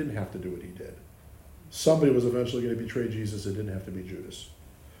actions. He didn't have to do what he did. somebody was eventually going to betray Jesus. It didn't have to be Judas.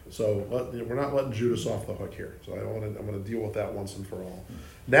 So we're not letting Judas off the hook here. So I'm going to deal with that once and for all.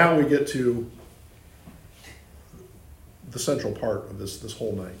 Now we get to the central part of this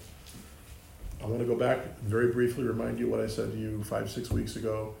whole night. I want to go back and very briefly remind you what I said to you 5-6 weeks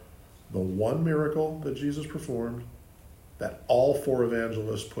ago. The one miracle that Jesus performed that all 4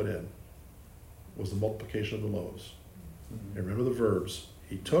 evangelists put in was the multiplication of the loaves. Mhm. And remember the verbs.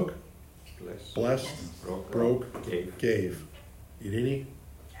 He took, blessed, broke, gave. Eat any?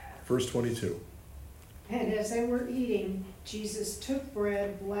 Verse 22. And as they were eating, Jesus took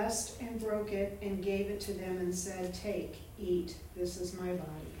bread, blessed and broke it, and gave it to them and said, "Take, eat, this is my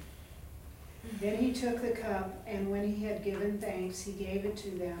body." Then he took the cup, and when he had given thanks, he gave it to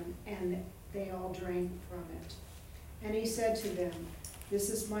them, and they all drank from it. And he said to them, "This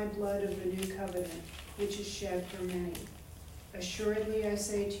is my blood of the new covenant, which is shed for many. Assuredly I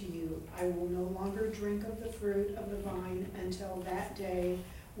say to you, I will no longer drink of the fruit of the vine until that day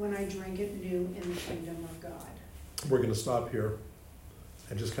when I drink it new in the kingdom of God." We're going to stop here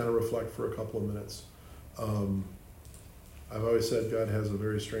and just kind of reflect for a couple of minutes. I've always said God has a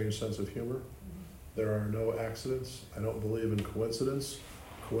very strange sense of humor. There are no accidents. I don't believe in coincidence.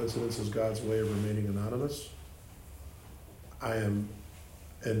 Coincidence is God's way of remaining anonymous. I am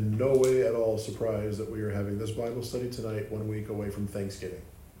in no way at all surprised that we are having this Bible study tonight 1 week away from Thanksgiving.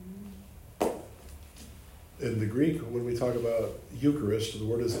 In the Greek, when we talk about Eucharist, the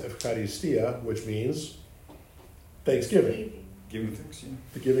word is Eucharistia, which means Thanksgiving. Giving thanks, yeah.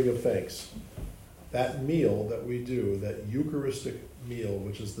 The giving of thanks. That meal that we do, that Eucharistic meal,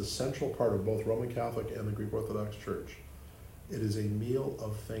 which is the central part of both Roman Catholic and the Greek Orthodox Church, it is a meal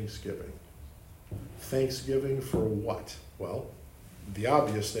of thanksgiving. Thanksgiving for what? Well, the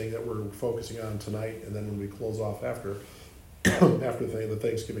obvious thing that we're focusing on tonight, and then when we close off after the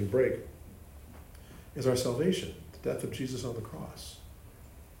Thanksgiving break, is our salvation, the death of Jesus on the cross.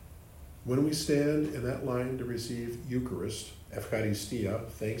 When we stand in that line to receive Eucharist, Eucharistia,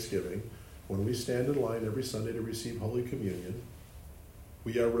 Thanksgiving, when we stand in line every Sunday to receive Holy Communion,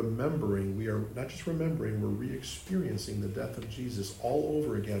 we are remembering, we are not just remembering, we're re-experiencing the death of Jesus all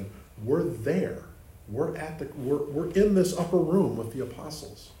over again. We're there. We're in this upper room with the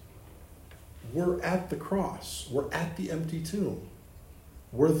apostles. We're at the cross. We're at the empty tomb.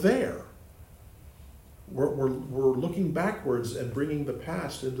 We're there. We're looking backwards and bringing the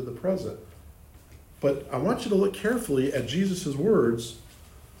past into the present. But I want you to look carefully at Jesus' words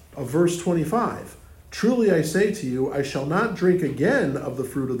of verse 25. "Truly I say to you, I shall not drink again of the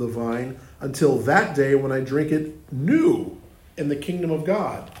fruit of the vine until that day when I drink it new in the kingdom of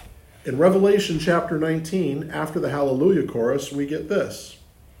God." In Revelation chapter 19, after the Hallelujah chorus, we get this.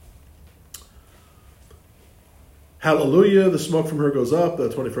 Hallelujah, the smoke from her goes up, the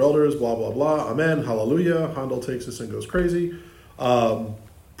 24 elders, blah, blah, blah, amen, hallelujah. Handel takes this and goes crazy.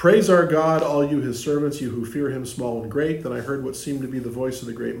 Praise our God, all you his servants, you who fear him, small and great. Then I heard what seemed to be the voice of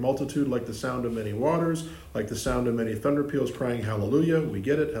the great multitude, like the sound of many waters, like the sound of many thunder peals, crying, hallelujah. We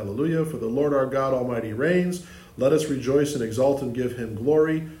get it, hallelujah. For the Lord our God Almighty reigns. Let us rejoice and exult and give him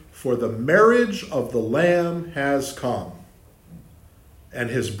glory. For the marriage of the Lamb has come, and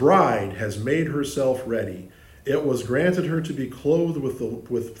his bride has made herself ready. It was granted her to be clothed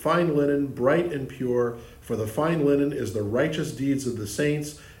with fine linen, bright and pure, for the fine linen is the righteous deeds of the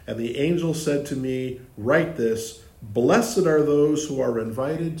saints. And the angel said to me, write this, blessed are those who are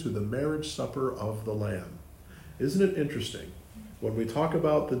invited to the marriage supper of the Lamb. Isn't it interesting? When we talk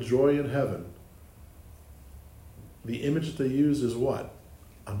about the joy in heaven, the image that they use is what?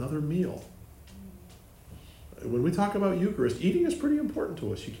 Another meal. When we talk about Eucharist, eating is pretty important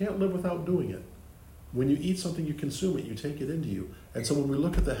to us. You can't live without doing it. When you eat something, you consume it, you take it into you. And so when we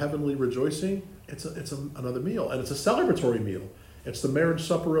look at the heavenly rejoicing, it's another meal, and it's a celebratory meal. It's the marriage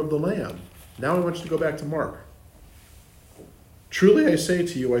supper of the Lamb. Now I want you to go back to Mark. Truly I say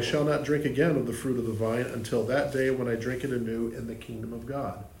to you, I shall not drink again of the fruit of the vine until that day when I drink it anew in the kingdom of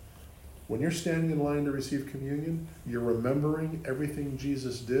God. When you're standing in line to receive communion, you're remembering everything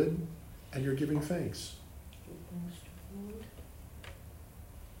Jesus did, and you're giving thanks.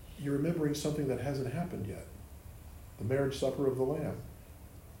 You're remembering something that hasn't happened yet. The marriage supper of the Lamb.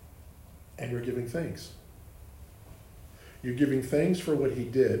 And you're giving thanks. You're giving thanks for what he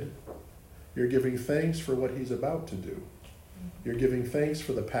did. You're giving thanks for what he's about to do. You're giving thanks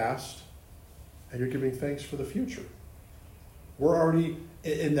for the past. And you're giving thanks for the future. We're already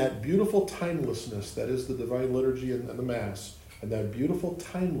in that beautiful timelessness that is the divine liturgy and the Mass. And that beautiful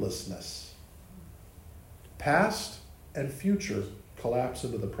timelessness. Past and future collapse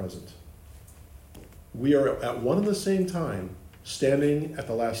into the present. We are at one and the same time standing at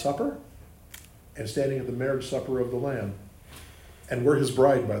the Last Supper, and standing at the marriage supper of the Lamb. And we're his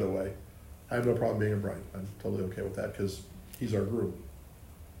bride, by the way. I have no problem being a bride. I'm totally okay with that because he's our groom.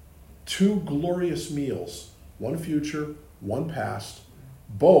 2 glorious meals, one future, one past,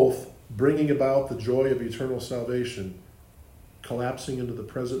 both bringing about the joy of eternal salvation, collapsing into the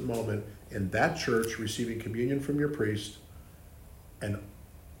present moment in that church, receiving communion from your priest, and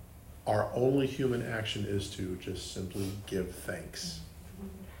our only human action is to just simply give thanks.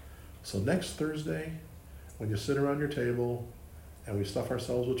 So next Thursday, when you sit around your table and we stuff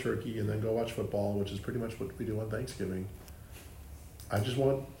ourselves with turkey and then go watch football, which is pretty much what we do on Thanksgiving, I just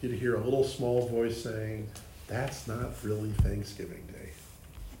want you to hear a little small voice saying, that's not really Thanksgiving Day.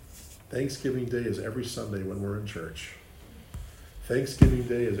 Thanksgiving Day is every Sunday when we're in church. Thanksgiving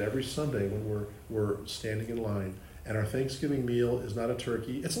Day is every Sunday when we're standing in line. And our Thanksgiving meal is not a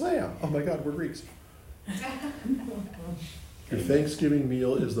turkey, it's lamb. Oh my God, we're Greeks. Your Thanksgiving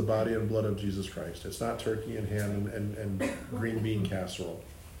meal is the body and blood of Jesus Christ. It's not turkey and ham and green bean casserole.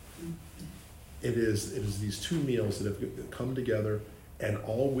 It is these 2 meals that have come together, and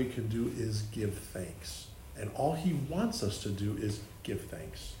all we can do is give thanks. And all he wants us to do is give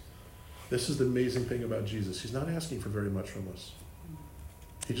thanks. This is the amazing thing about Jesus. He's not asking for very much from us.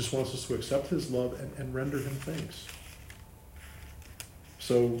 He just wants us to accept his love and render him thanks.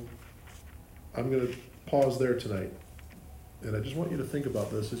 So I'm going to pause there tonight. And I just want you to think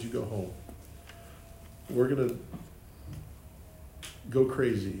about this as you go home. We're going to go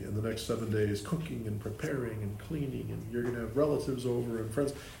crazy in the next 7 days, cooking and preparing and cleaning, and you're going to have relatives over and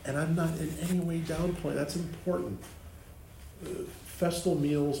friends. And I'm not in any way downplaying. That's important. Festal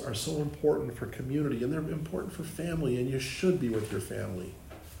meals are so important for community, and they're important for family, and you should be with your family.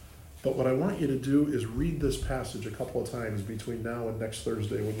 But what I want you to do is read this passage a couple of times between now and next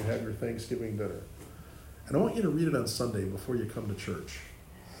Thursday when you have your Thanksgiving dinner. And I want you to read it on Sunday before you come to church.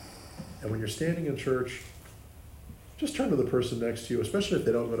 And when you're standing in church, just turn to the person next to you, especially if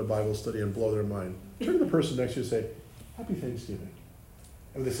they don't go to Bible study and blow their mind. Turn to the person next to you and say, Happy Thanksgiving.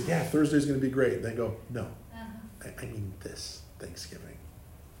 And they say, yeah, Thursday's going to be great. And they go, no, I mean this Thanksgiving.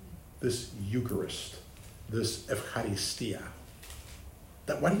 This Eucharist. This Eucharistia.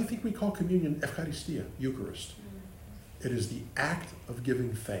 Why do you think we call communion Eucharistia, Eucharist? It is the act of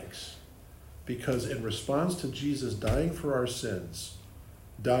giving thanks. Because in response to Jesus dying for our sins,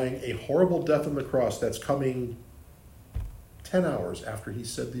 dying a horrible death on the cross that's coming 10 hours after he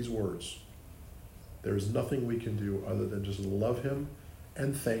said these words, there is nothing we can do other than just love him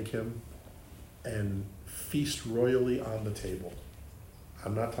and thank him and feast royally on the table.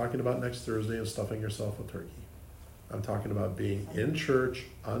 I'm not talking about next Thursday and stuffing yourself with turkey. I'm talking about being in church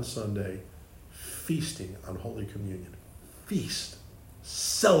on Sunday, feasting on Holy Communion. Feast.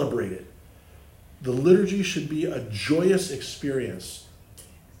 Celebrate it. The liturgy should be a joyous experience.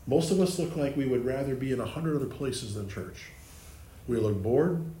 Most of us look like we would rather be in 100 other places than church. We look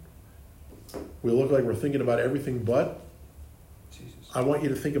bored. We look like we're thinking about everything but. Jesus. I want you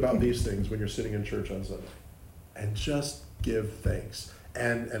to think about these things when you're sitting in church on Sunday. And just give thanks.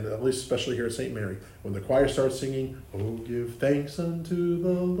 And at least especially here at St. Mary, when the choir starts singing, oh, give thanks unto the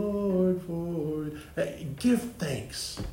Lord for... Give thanks.